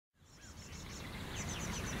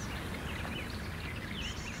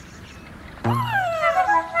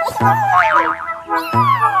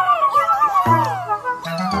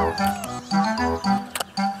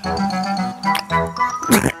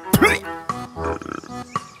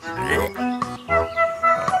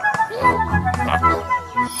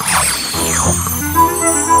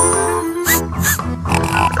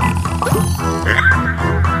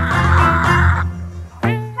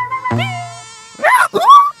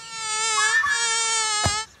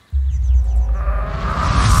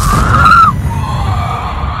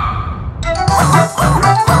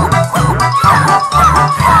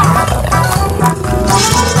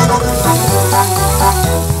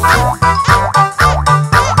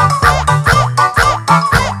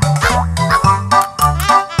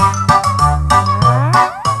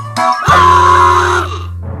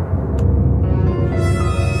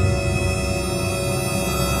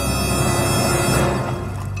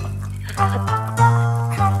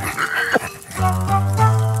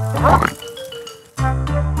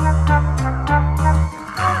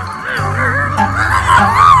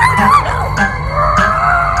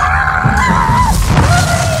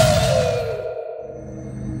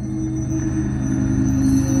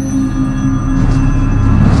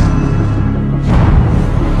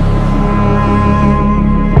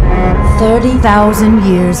"30,000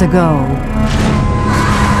 years ago,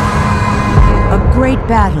 a great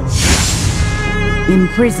battle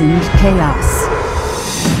imprisoned chaos.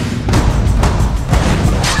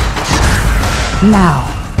 Now,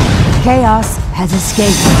 chaos has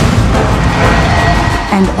escaped,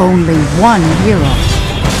 and only one hero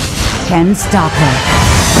can stop her.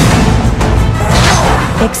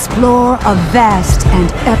 Explore a vast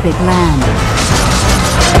and epic land.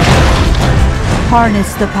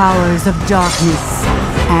 Harness the powers of darkness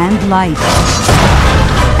and light,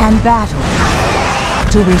 and battle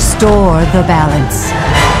to restore the balance.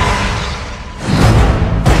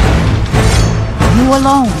 You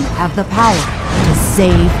alone have the power to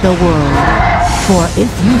save the world, for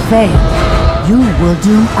if you fail, you will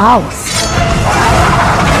doom ours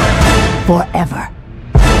forever.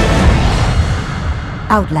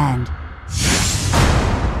 Outland.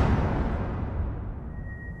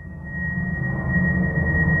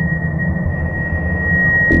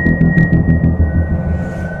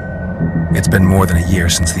 It's been more than a year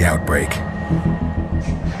since the outbreak.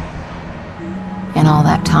 In all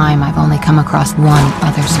that time, I've only come across one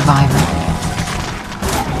other survivor.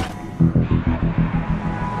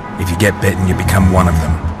 If you get bitten, you become one of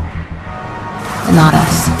them. But not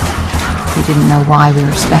us. We didn't know why we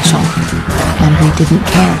were special, and we didn't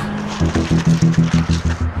care.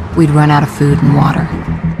 We'd run out of food and water,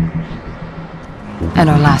 and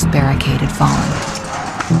our last barricade had fallen.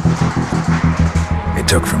 It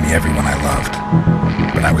took from me everyone I loved,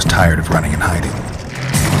 but I was tired of running and hiding.